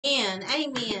Amen.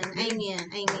 Amen. Amen.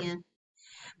 Amen.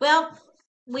 Well,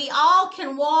 we all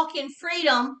can walk in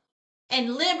freedom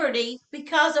and liberty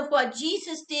because of what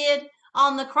Jesus did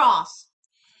on the cross.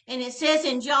 And it says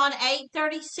in John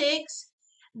 8:36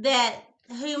 that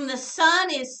whom the Son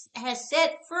has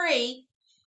set free,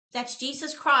 that's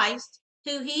Jesus Christ,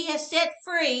 who he has set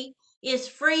free is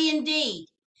free indeed.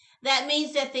 That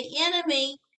means that the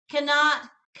enemy cannot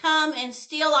come and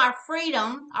steal our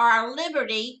freedom or our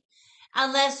liberty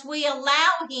unless we allow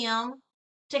him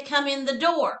to come in the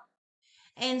door.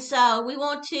 And so we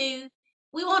want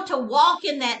to walk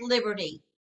in that liberty.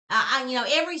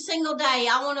 Every single day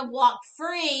I want to walk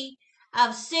free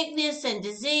of sickness and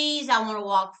disease. I want to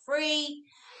walk free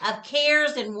of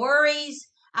cares and worries.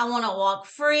 I want to walk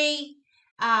free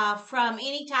from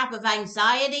any type of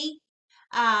anxiety.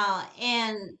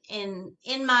 And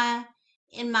in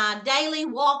my daily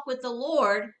walk with the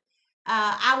Lord,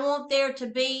 I want there to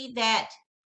be that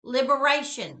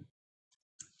liberation.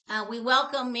 We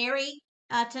welcome Mary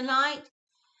tonight.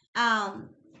 Um,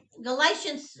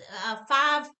 Galatians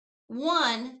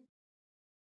 5:1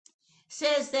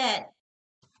 says that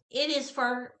it is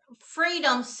for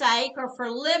freedom's sake or for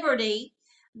liberty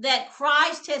that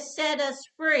Christ has set us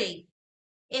free.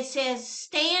 It says,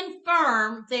 stand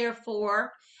firm,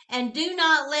 therefore, and do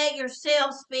not let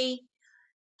yourselves be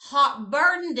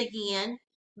burdened again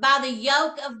by the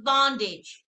yoke of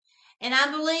bondage. And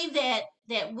I believe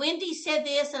that Wendy said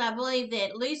this, and I believe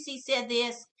that Lucy said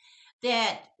this,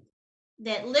 that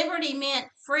liberty meant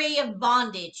free of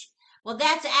bondage. Well,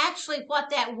 that's actually what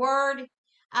that word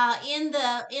in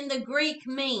the Greek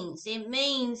means. It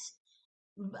means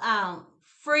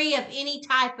free of any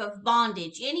type of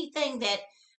bondage, anything that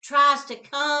tries to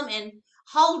come and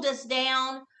hold us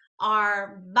down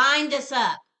or bind us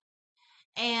up.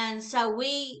 And so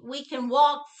we can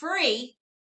walk free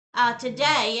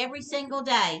today, every single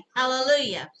day.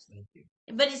 Hallelujah.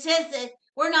 But it says that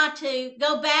we're not to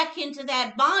go back into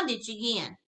that bondage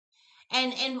again.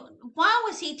 And why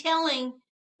was he telling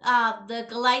the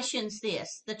Galatians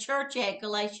this, the church at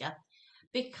Galatia?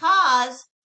 Because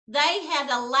they had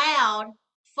allowed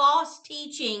false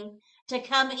teaching to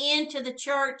come into the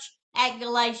church at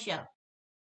Galatia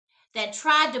that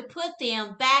tried to put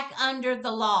them back under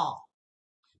the law,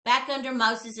 back under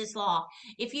Moses' law.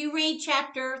 If you read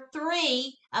chapter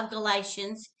 3 of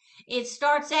Galatians, it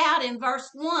starts out in verse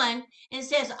 1 and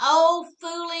says, "Oh,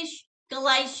 foolish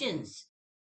Galatians,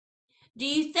 do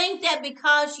you think that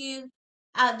because you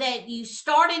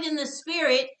started in the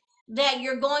spirit that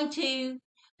you're going to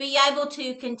be able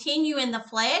to continue in the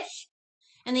flesh?"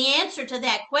 And the answer to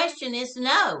that question is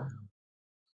no.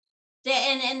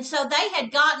 And so they had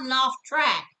gotten off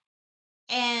track,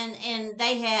 and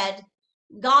they had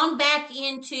gone back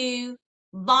into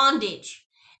bondage.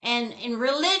 And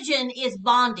religion is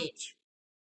bondage.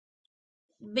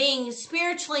 Being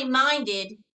spiritually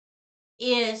minded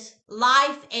is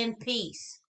life and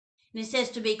peace. And it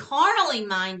says to be carnally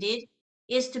minded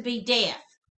is to be death.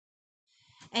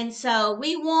 And so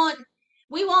we want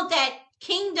that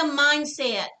kingdom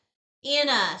mindset in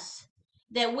us,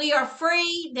 that we are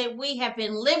free, that we have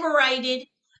been liberated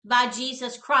by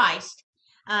Jesus Christ,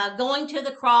 going to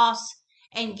the cross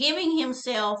and giving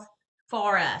himself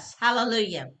for us.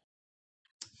 Hallelujah.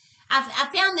 I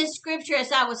found this scripture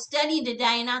as I was studying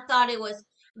today, and I thought it was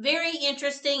very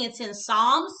interesting. It's in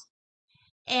Psalms,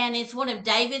 and it's one of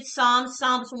David's Psalms,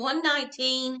 Psalms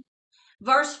 119,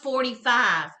 verse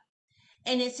 45.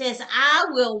 And it says, "I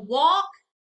will walk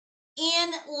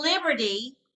in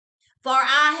liberty, for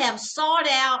I have sought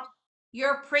out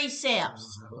your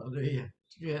precepts." Hallelujah.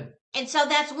 Good. And so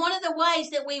that's one of the ways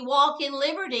that we walk in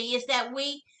liberty, is that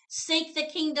we seek the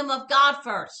kingdom of God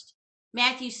first.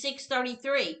 Matthew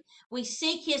 6:33. We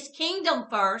seek his kingdom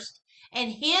first and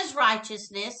his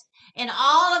righteousness, and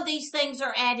all of these things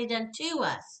are added unto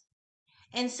us.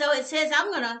 And so it says,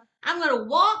 I'm gonna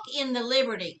walk in the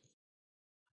liberty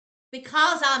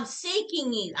because I'm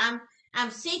seeking you.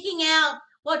 I'm seeking out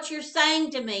what you're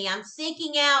saying to me. I'm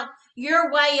seeking out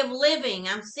your way of living.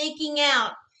 I'm seeking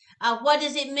out what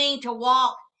does it mean to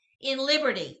walk in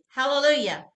liberty.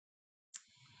 Hallelujah.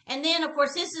 And then, of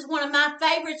course, this is one of my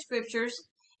favorite scriptures,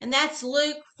 and that's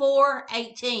Luke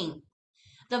 4:18.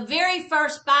 The very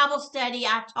first Bible study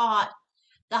I taught,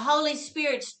 the Holy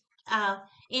Spirit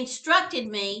instructed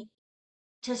me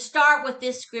to start with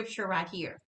this scripture right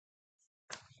here.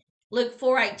 Luke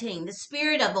 4:18. The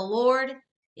Spirit of the Lord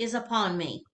is upon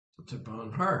me. It's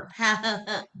upon her.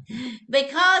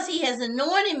 Because he has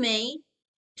anointed me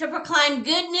to proclaim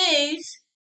good news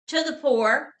to the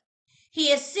poor. He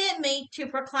has sent me to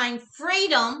proclaim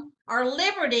freedom or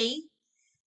liberty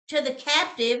to the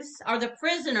captives or the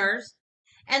prisoners,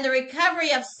 and the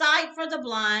recovery of sight for the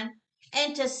blind,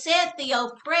 and to set the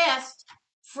oppressed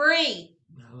free.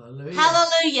 Hallelujah.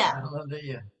 Hallelujah.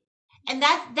 Hallelujah. And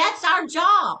that's our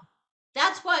job.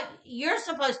 That's what you're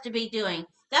supposed to be doing.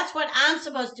 That's what I'm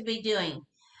supposed to be doing.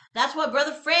 That's what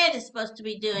Brother Fred is supposed to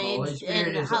be doing. Holy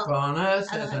Spirit is upon us,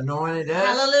 has anointed us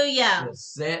hallelujah. to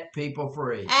set people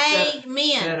free.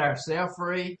 Amen. Set ourselves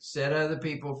free, set other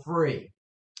people free.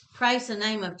 Praise the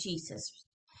name of Jesus.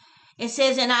 It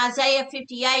says in Isaiah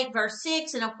 58 verse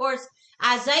 6, and of course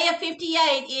Isaiah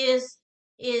 58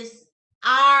 is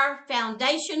our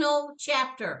foundational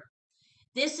chapter.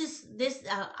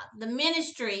 The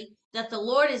ministry that the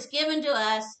Lord has given to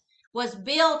us was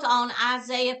built on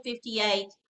Isaiah 58,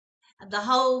 the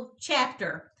whole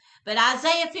chapter. But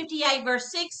Isaiah 58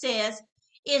 verse 6 says,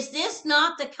 "Is this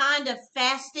not the kind of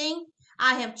fasting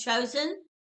I have chosen?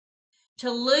 To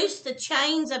loose the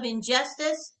chains of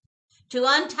injustice, to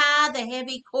untie the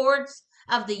heavy cords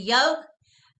of the yoke,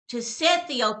 to set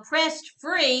the oppressed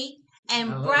free, and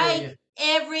Hallelujah. break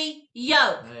every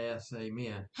yoke." Yes,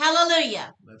 amen.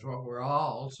 Hallelujah. That's what we're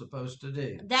all supposed to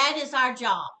do. That is our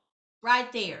job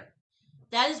right there.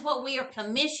 That is what we are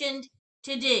commissioned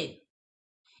to do.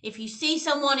 If you see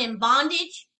someone in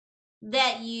bondage,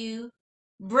 that you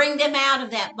bring them out of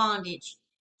that bondage,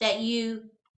 that you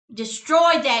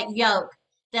destroy that yoke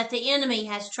that the enemy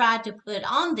has tried to put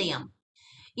on them.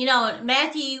 You know,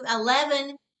 Matthew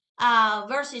 11,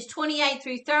 verses 28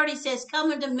 through 30 says,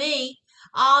 "Come unto me,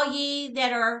 all ye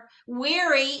that are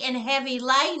weary and heavy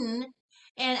laden,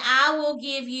 and I will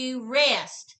give you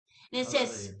rest." And it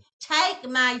says, "Take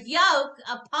my yoke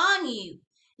upon you."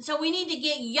 And so we need to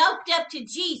get yoked up to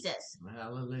Jesus.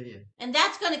 Hallelujah. And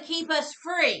that's going to keep us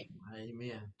free.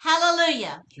 Amen.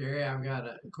 Hallelujah. Sherry, I've got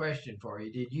a question for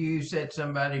you. Did you set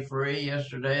somebody free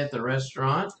yesterday at the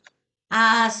restaurant?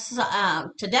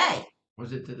 Today.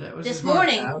 Was it today? Was this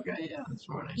morning? Okay, yeah, this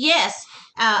morning. Yes.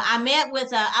 I met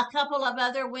with a couple of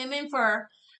other women for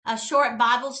a short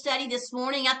Bible study this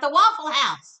morning at the Waffle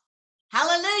House.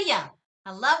 Hallelujah.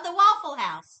 I love the Waffle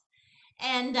House.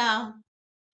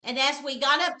 And as we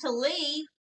got up to leave,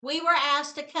 we were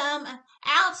asked to come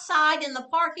outside in the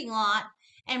parking lot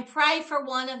and pray for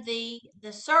one of the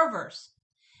servers.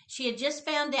 She had just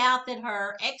found out that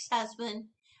her ex-husband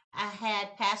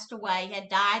had passed away, had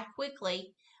died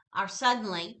quickly or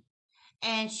suddenly,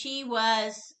 and she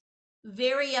was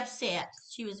very upset.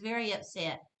 She was very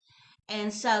upset.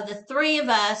 And so there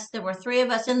were three of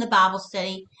us in the Bible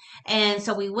study. And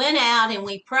so we went out and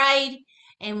we prayed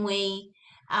and we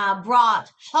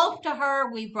brought hope to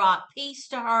her. We brought peace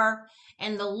to her.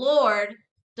 And the Lord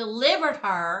delivered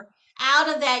her out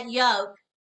of that yoke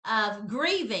of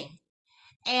grieving.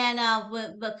 And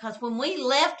because when we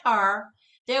left her,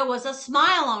 there was a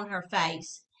smile on her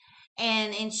face.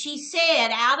 And she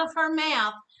said out of her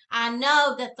mouth, "I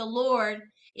know that the Lord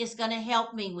is going to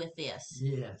help me with this."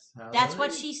 Yes. Hallelujah. That's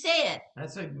what she said.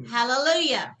 That's a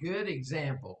hallelujah. Good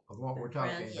example of what we're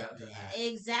talking about tonight.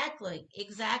 Exactly.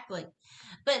 Exactly.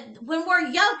 But when we're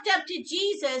yoked up to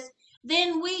Jesus,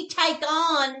 then we take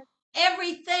on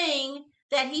everything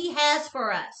that he has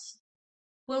for us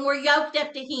when we're yoked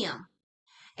up to him.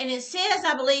 And it says,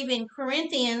 I believe in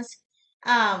Corinthians,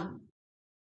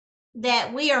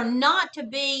 that we are not to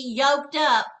be yoked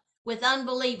up with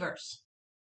unbelievers.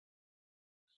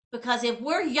 Because if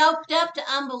we're yoked up to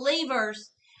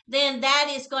unbelievers, then that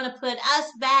is going to put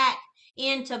us back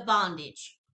into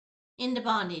bondage. Into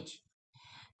bondage.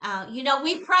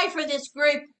 We pray for this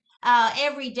group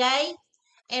every day.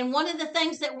 And one of the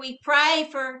things that we pray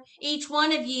for each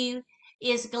one of you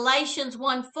is Galatians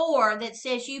 1:4 that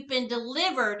says you've been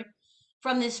delivered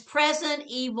from this present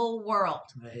evil world.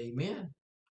 Amen.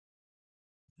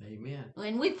 Amen.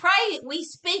 When we pray, we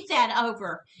speak that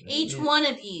over each one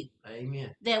of you.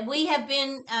 Amen. That we have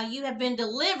been, you have been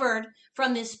delivered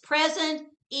from this present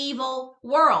evil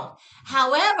world.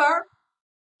 However,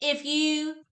 if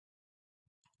you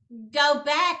go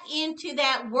back into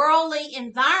that worldly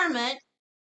environment,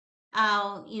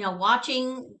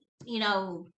 watching,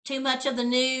 too much of the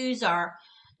news or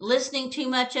listening too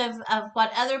much of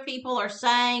what other people are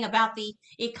saying about the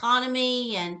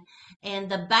economy and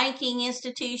the banking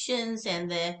institutions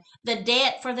and the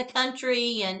debt for the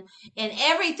country and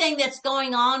everything that's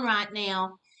going on right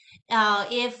now,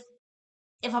 if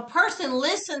a person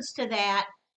listens to that,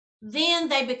 then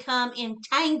they become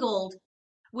entangled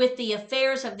with the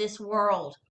affairs of this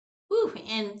world. Whew.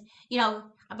 And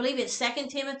I believe it's 2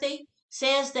 Timothy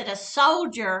says that a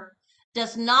soldier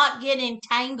does not get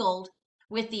entangled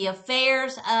with the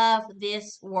affairs of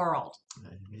this world.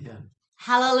 Amen.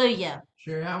 Hallelujah.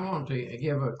 Sherry, I want to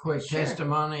give a quick Sure.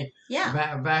 testimony Yeah.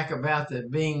 back about the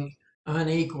being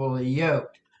unequally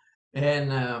yoked.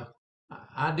 And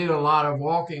I do a lot of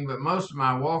walking, but most of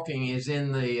my walking is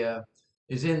in the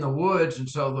woods, and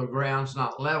so the ground's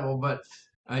not level. But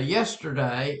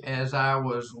yesterday, as I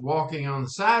was walking on the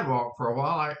sidewalk for a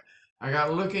while, I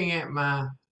got looking at my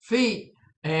feet,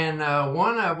 and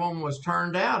one of them was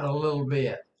turned out a little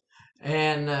bit,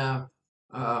 and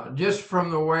just from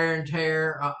the wear and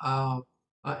tear on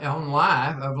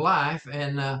life,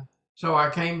 and so I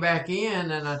came back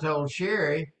in and I told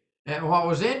Sherry, and what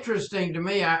was interesting to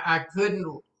me, I couldn't.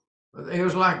 It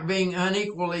was like being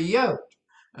unequally yoked.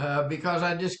 Because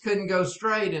I just couldn't go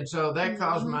straight, and so that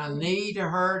caused my knee to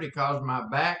hurt. It caused my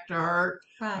back to hurt.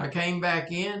 Right. I came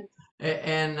back in,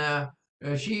 and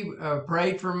she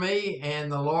prayed for me,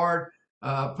 and the Lord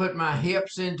put my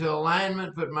hips into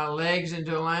alignment, put my legs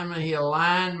into alignment. He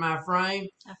aligned my frame,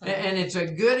 and it's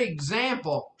a good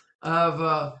example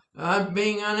of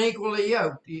being unequally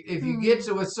yoked. If you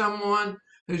get with someone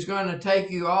who's going to take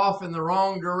you off in the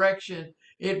wrong direction,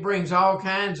 it brings all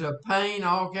kinds of pain,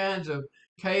 all kinds of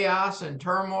chaos and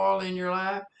turmoil in your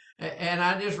life. And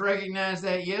I just recognized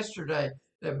that yesterday,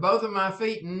 that both of my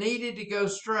feet needed to go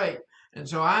straight. And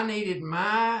so I needed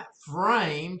my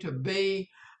frame to be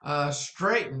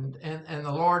straightened, and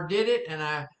the Lord did it,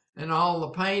 and all the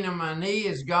pain in my knee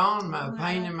is gone, my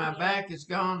pain in my back is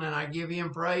gone, and I give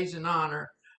Him praise and honor.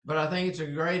 But I think it's a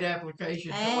great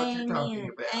application to what you're talking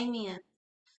about. Amen.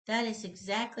 That is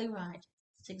exactly right.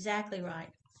 It's exactly right.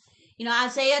 You know,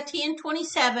 Isaiah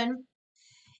 10:27,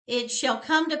 it shall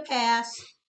come to pass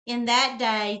in that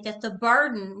day that the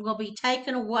burden will be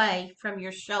taken away from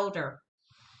your shoulder.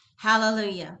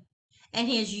 Hallelujah. And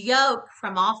his yoke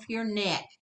from off your neck.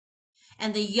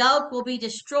 And the yoke will be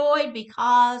destroyed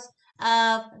because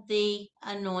of the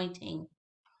anointing.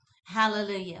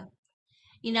 Hallelujah.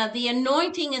 You know, the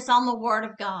anointing is on the word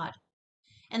of God.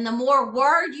 And the more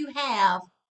word you have,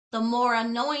 the more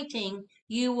anointing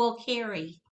you will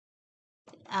carry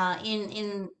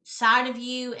inside of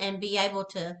you, and be able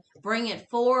to bring it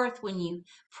forth when you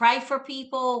pray for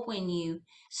people, when you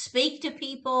speak to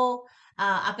people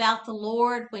about the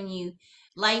Lord, when you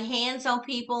lay hands on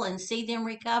people and see them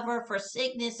recover for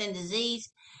sickness and disease.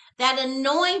 That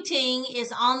anointing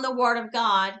is on the word of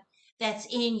God that's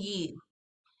in you.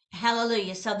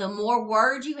 Hallelujah. So the more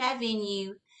word you have in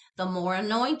you, the more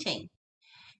anointing.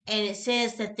 And it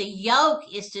says that the yoke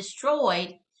is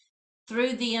destroyed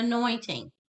through the anointing.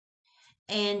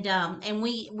 And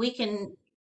we can,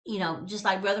 you know, just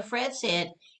like Brother Fred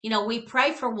said, you know, we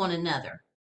pray for one another.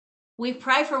 We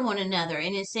pray for one another,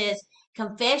 and it says,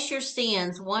 confess your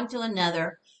sins one to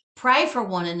another, pray for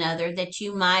one another that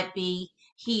you might be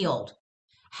healed.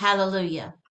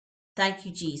 Hallelujah. Thank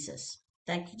you, Jesus.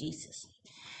 Thank you, Jesus.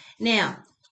 Now,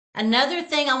 another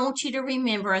thing I want you to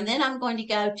remember, and then I'm going to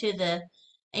go to the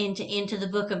into the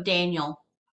book of Daniel.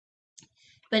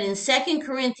 But in 2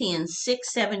 Corinthians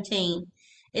 6:17,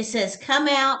 it says, come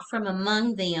out from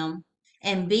among them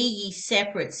and be ye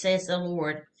separate, says the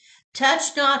Lord.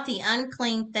 Touch not the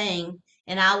unclean thing,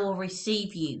 and I will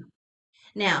receive you.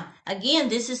 Now, again,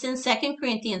 this is in 2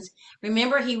 Corinthians.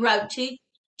 Remember, he wrote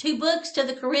two books to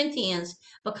the Corinthians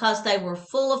because they were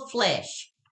full of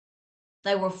flesh.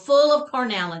 They were full of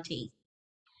carnality.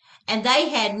 And they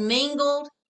had mingled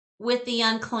with the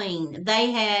unclean.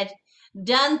 They had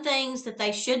done things that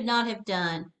they should not have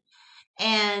done.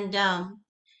 And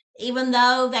even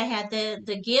though they had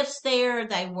the gifts there,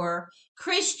 they were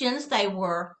Christians, they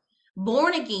were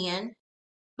born again,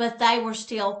 but they were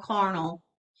still carnal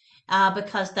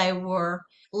because they were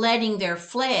letting their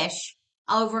flesh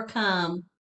overcome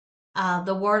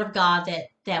the word of God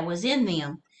that was in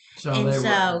them. So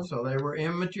they were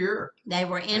immature. They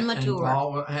were immature. And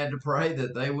Paul had to pray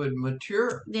that they would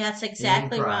mature. That's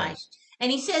exactly right.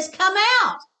 And he says, come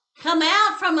out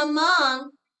from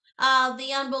among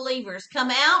the unbelievers,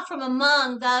 come out from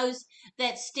among those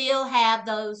that still have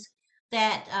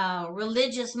that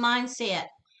religious mindset.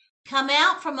 Come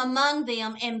out from among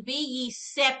them and be ye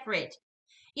separate.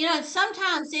 You know, and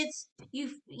sometimes it's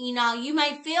you know, you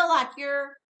may feel like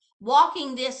you're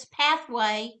walking this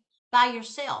pathway by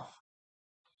yourself.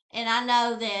 And I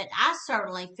know that I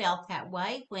certainly felt that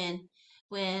way when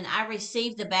I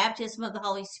received the baptism of the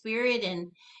Holy Spirit,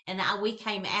 and we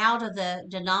came out of the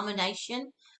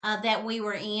denomination that we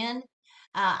were in.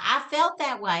 I felt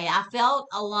that way. I felt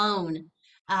alone,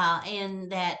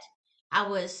 and that I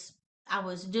was I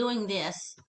was doing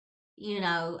this, you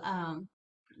know,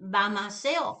 by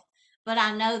myself. But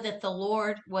I know that the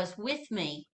Lord was with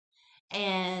me,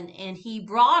 and He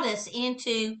brought us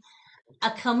into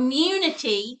a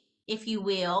community, if you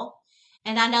will,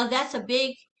 And I know that's a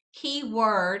big key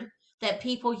word that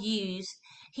people use.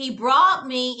 He brought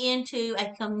me into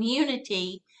a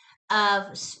community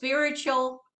of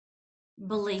spiritual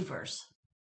believers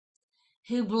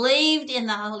who believed in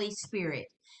the Holy Spirit,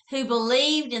 who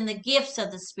believed in the gifts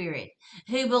of the Spirit,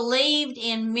 who believed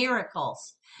in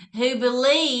miracles, who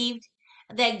believed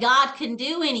that God can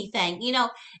do anything. You know,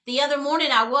 the other morning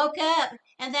I woke up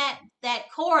and that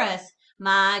chorus,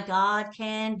 my God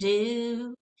can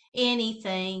do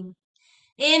anything,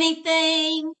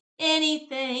 anything,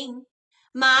 anything.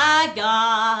 My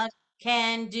God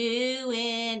can do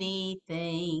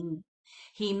anything.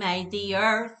 He made the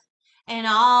earth and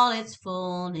all its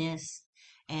fullness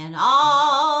and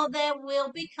all that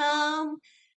will become.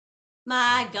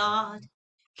 My God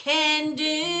can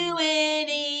do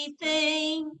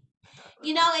anything.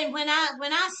 You know, and when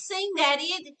I sing that,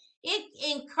 it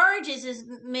encourages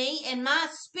me, and my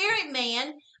spirit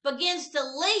man begins to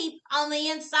leap on the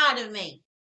inside of me.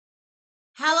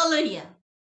 Hallelujah.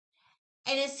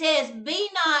 And it says, be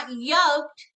not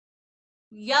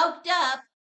yoked up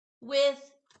with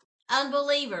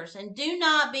unbelievers, and do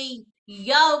not be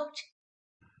yoked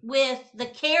with the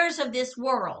cares of this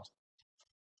world.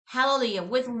 Hallelujah.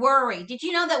 With worry. Did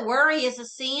you know that worry is a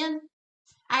sin?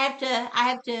 I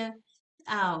have to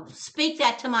speak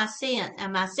that to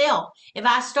myself. If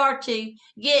I start to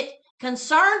get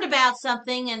concerned about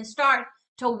something and start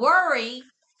to worry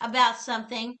about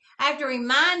something, I have to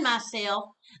remind myself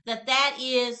that that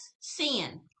is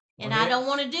sin, and I don't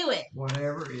want to do it.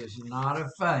 Whatever is not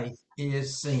of faith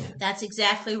is sin. That's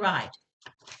exactly right.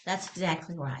 That's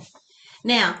exactly right.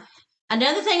 Now,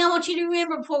 another thing I want you to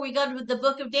remember before we go to the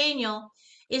book of Daniel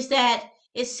is that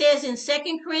it says in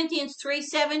 2 Corinthians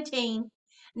 3:17,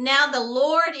 now the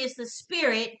Lord is the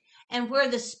Spirit, and where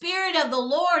the Spirit of the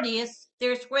Lord is,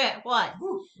 there's what?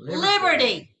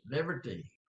 Liberty. Liberty.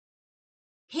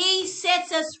 He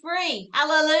sets us free.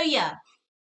 Hallelujah.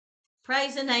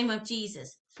 Praise the name of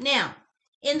Jesus. Now,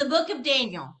 in the book of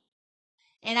Daniel,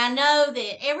 and I know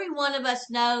that every one of us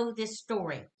know this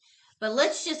story, but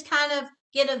let's just kind of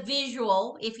get a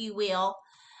visual, if you will,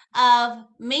 of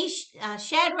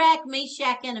Shadrach,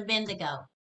 Meshach, and Abednego.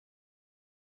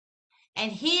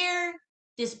 And here,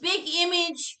 this big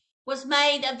image was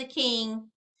made of the king,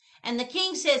 and the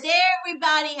king says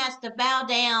everybody has to bow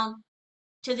down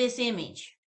to this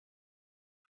image.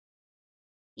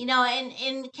 You know,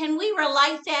 and can we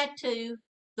relate that to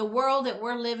the world that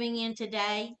we're living in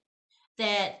today?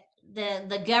 That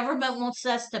the government wants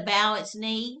us to bow its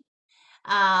knee.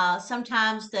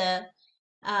 Sometimes the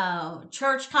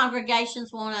church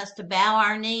congregations want us to bow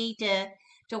our knee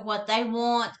to what they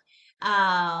want.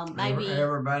 Maybe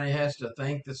everybody has to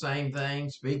think the same thing,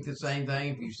 speak the same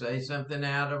thing. If you say something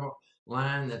out of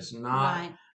line that's not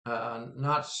right.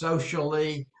 Not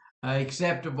socially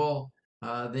acceptable,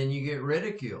 then you get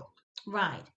ridiculed.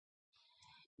 Right.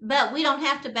 But we don't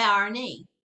have to bow our knee.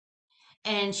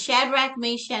 And Shadrach,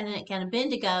 Meshach, and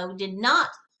Abednego did not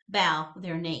bow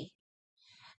their knee.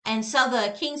 And so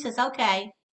the king says,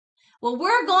 okay, well,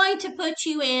 we're going to put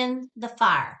you in the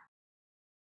fire.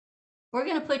 We're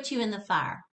going to put you in the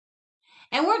fire.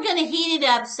 And we're going to heat it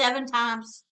up 7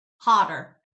 times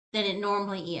hotter than it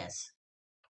normally is.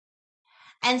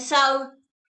 And so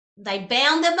they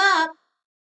bound them up.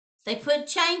 They put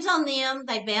chains on them.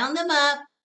 They bound them up.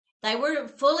 They were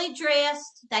fully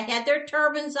dressed. They had their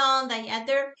turbans on. They had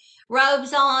their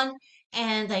robes on.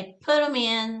 And they put them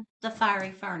in the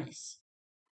fiery furnace.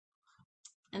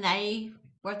 And they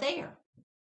were there.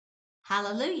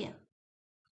 Hallelujah.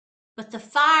 But the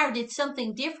fire did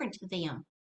something different to them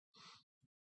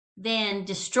than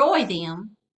destroy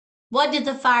them. What did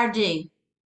the fire do?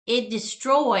 It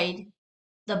destroyed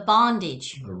the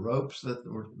bondage. The ropes that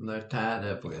they're tied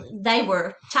up with. They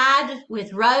were tied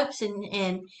with ropes,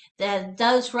 and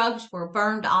those ropes were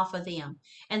burned off of them.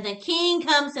 And the king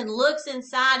comes and looks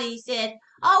inside, and he said,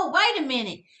 oh, wait a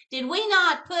minute. Did we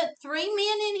not put 3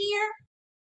 men in here?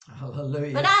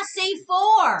 Hallelujah. But I see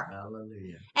 4.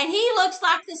 Hallelujah. And he looks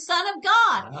like the Son of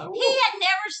God. Oh. He had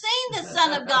never seen the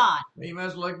Son of God. He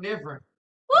must look different.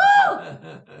 Woo!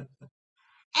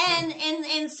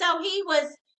 and so he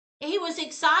was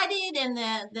excited, and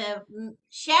the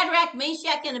Shadrach,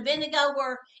 Meshach, and Abednego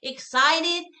were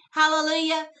excited.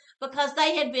 Hallelujah, because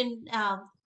they had been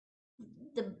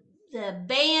the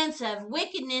bands of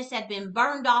wickedness had been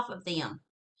burned off of them.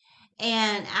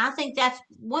 And I think that's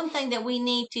one thing that we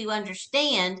need to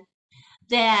understand,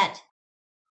 that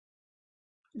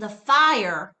the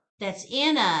fire that's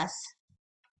in us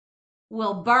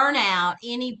will burn out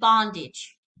any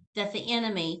bondage that the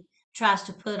enemy tries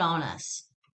to put on us.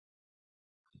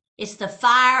 It's the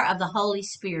fire of the Holy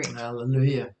Spirit.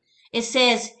 Hallelujah. It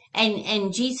says,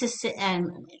 and Jesus and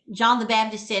John the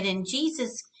Baptist said, and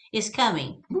Jesus is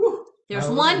coming. Woo. There's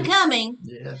Hallelujah. one coming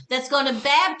Yes. that's going to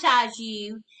baptize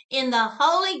you in the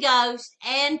Holy Ghost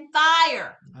and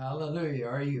fire. Hallelujah.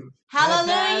 Are you Hallelujah.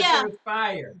 baptized with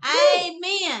fire?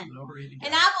 Amen. Glory to God.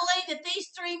 And I believe that these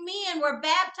three men were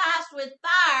baptized with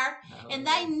fire, and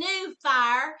they knew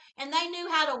fire, and they knew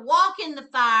how to walk in the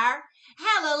fire.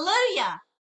 Hallelujah.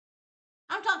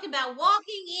 I'm talking about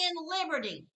walking in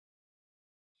liberty.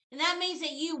 And that means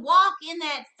that you walk in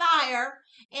that fire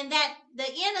and that the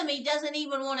enemy doesn't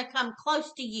even want to come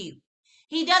close to you.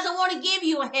 He doesn't want to give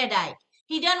you a headache.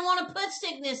 He doesn't want to put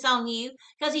sickness on you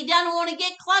because he doesn't want to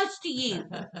get close to you.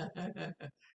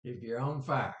 If you're on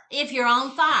fire. If you're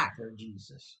on fire. For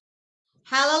Jesus.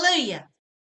 Hallelujah.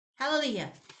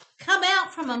 Hallelujah. Come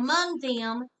out from among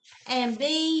them and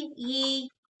be ye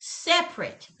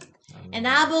separate. Hallelujah. And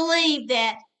I believe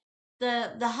that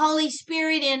the Holy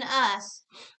Spirit in us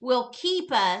will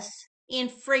keep us in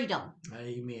freedom.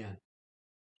 Amen.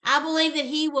 I believe that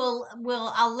he will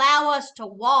allow us to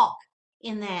walk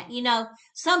in that. You know,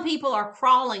 some people are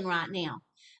crawling right now.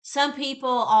 Some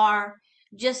people are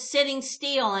just sitting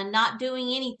still and not doing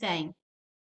anything.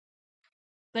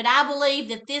 But I believe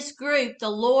that this group, the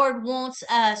Lord wants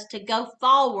us to go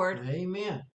forward.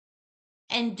 Amen.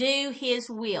 And do his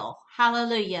will.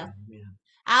 Hallelujah. Amen.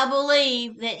 I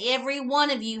believe that every one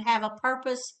of you have a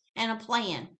purpose and a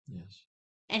plan. Yes.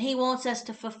 And he wants us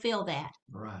to fulfill that.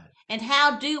 Right. And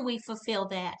how do we fulfill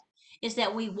that? Is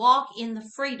that we walk in the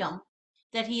freedom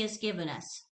that he has given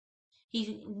us.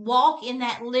 He walk in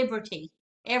that liberty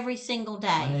every single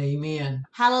day. Amen.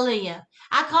 Hallelujah.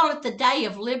 I call it the day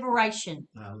of liberation.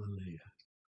 Hallelujah.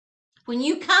 When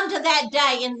you come to that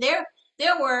day, and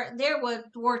there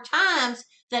were times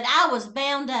that I was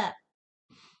bound up.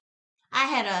 I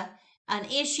had an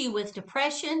issue with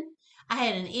depression. I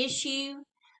had an issue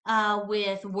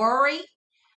with worry.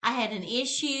 I had an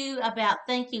issue about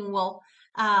thinking, well,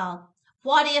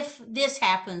 what if this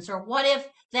happens or what if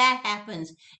that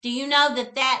happens? Do you know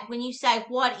that when you say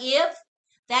what if,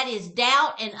 that is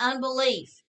doubt and unbelief.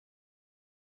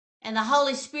 And the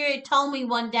Holy Spirit told me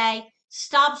one day,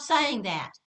 stop saying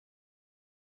that.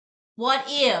 What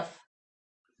if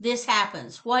this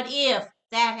happens? What if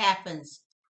that happens?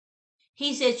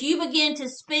 He says, you begin to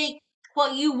speak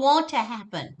what you want to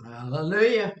happen.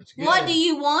 Hallelujah. What do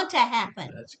you want to happen?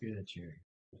 That's good, Cherry.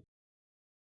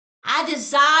 I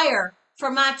desire for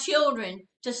my children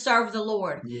to serve the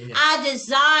Lord. Yes. I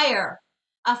desire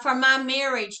for my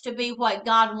marriage to be what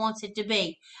God wants it to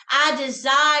be. I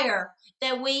desire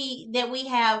that we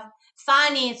have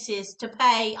finances to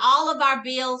pay all of our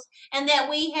bills and that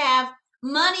we have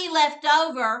money left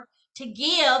over to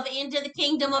give into the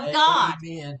kingdom of God.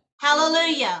 Amen.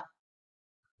 Hallelujah.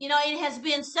 You know, it has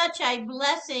been such a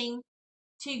blessing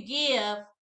to give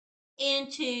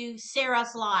into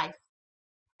Sarah's life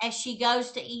as she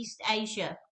goes to East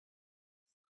Asia.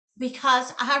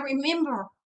 Because I remember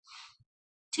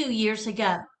 2 years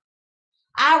ago,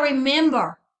 I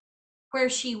remember where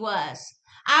she was.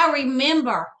 I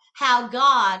remember how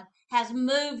God has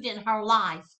moved in her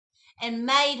life and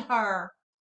made her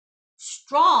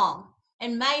strong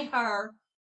and made her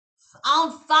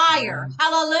on fire.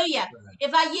 Hallelujah. Right.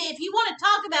 If you want to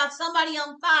talk about somebody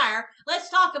on fire, let's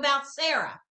talk about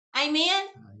Sarah. Amen.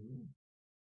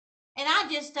 And I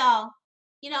just,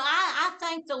 I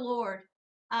thank the Lord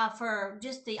for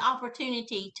just the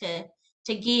opportunity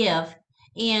to give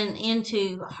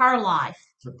into her life.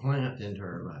 To plant into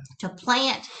her life. To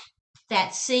plant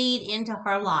that seed into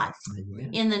her life.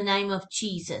 Amen. In the name of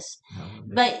Jesus.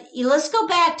 Hallelujah. But let's go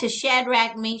back to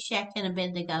Shadrach, Meshach, and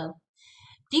Abednego.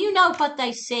 Do you know what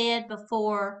they said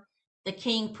before the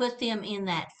king put them in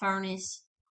that furnace?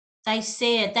 They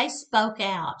spoke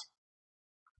out,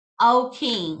 "O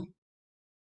king,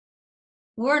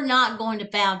 we're not going to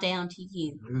bow down to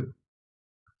you." Mm-hmm.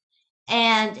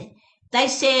 And they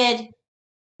said,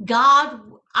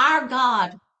 our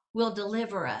God will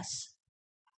deliver us.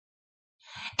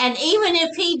 And even if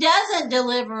he doesn't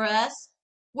deliver us,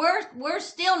 we're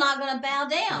still not going to bow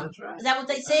down. That's right. Is that what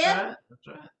they said? That's right. That's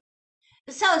right.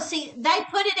 So see, they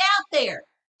put it out there.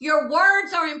 Your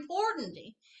words are important.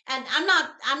 And I'm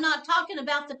not talking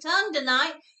about the tongue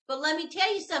tonight, but let me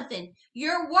tell you something.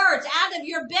 Your words, out of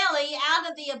your belly, out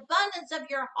of the abundance of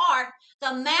your heart,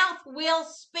 the mouth will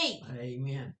speak.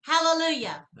 Amen.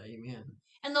 Hallelujah. Amen.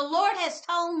 And the Lord has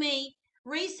told me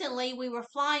recently, we were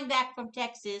flying back from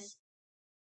Texas.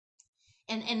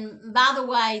 And by the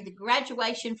way, the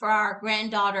graduation for our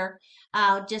granddaughter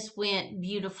just went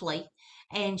beautifully.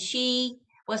 And she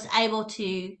was able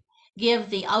to give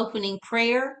the opening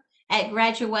prayer at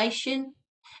graduation,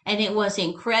 and it was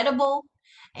incredible.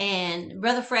 And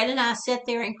Brother Fred and I sat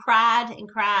there and cried and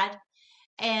cried,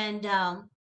 and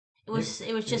it was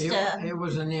just it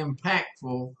was an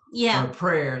impactful yeah.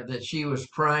 prayer that she was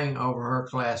praying over her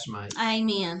classmates.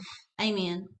 Amen.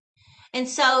 Amen. And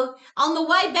so on the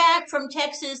way back from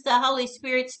Texas, the Holy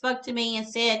Spirit spoke to me and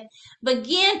said,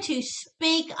 begin to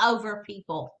speak over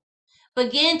people.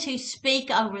 Begin to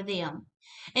speak over them.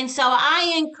 And so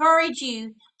I encourage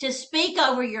you to speak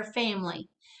over your family,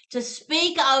 to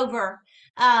speak over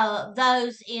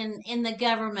those in the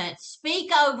government,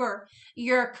 speak over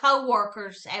your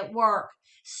coworkers at work,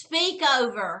 speak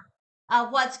over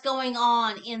what's going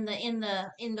on in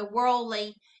the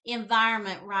worldly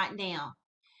environment right now,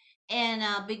 and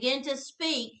begin to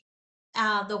speak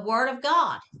the word of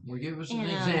God. Well, give us an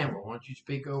And example. Why don't you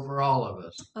speak over all of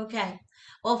us? okay.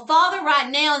 Well, Father, right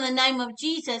now in the name of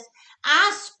Jesus,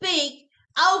 I speak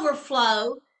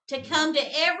overflow to come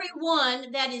to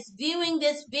everyone that is viewing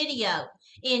this video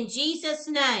in Jesus'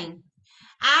 name.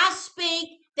 I speak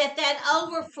that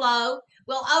overflow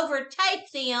will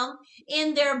overtake them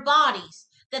in their bodies,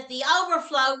 that the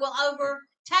overflow will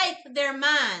overtake their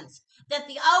minds, that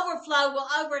the overflow will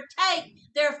overtake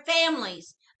their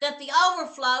families, that the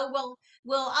overflow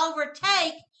will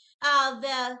overtake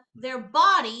their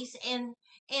bodies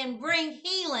and bring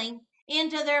healing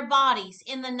into their bodies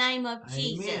in the name of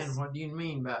Jesus. Amen. What do you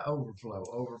mean by overflow?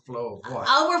 Overflow of what?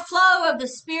 Overflow of the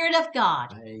Spirit of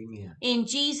God. Amen. In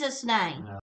Jesus' name.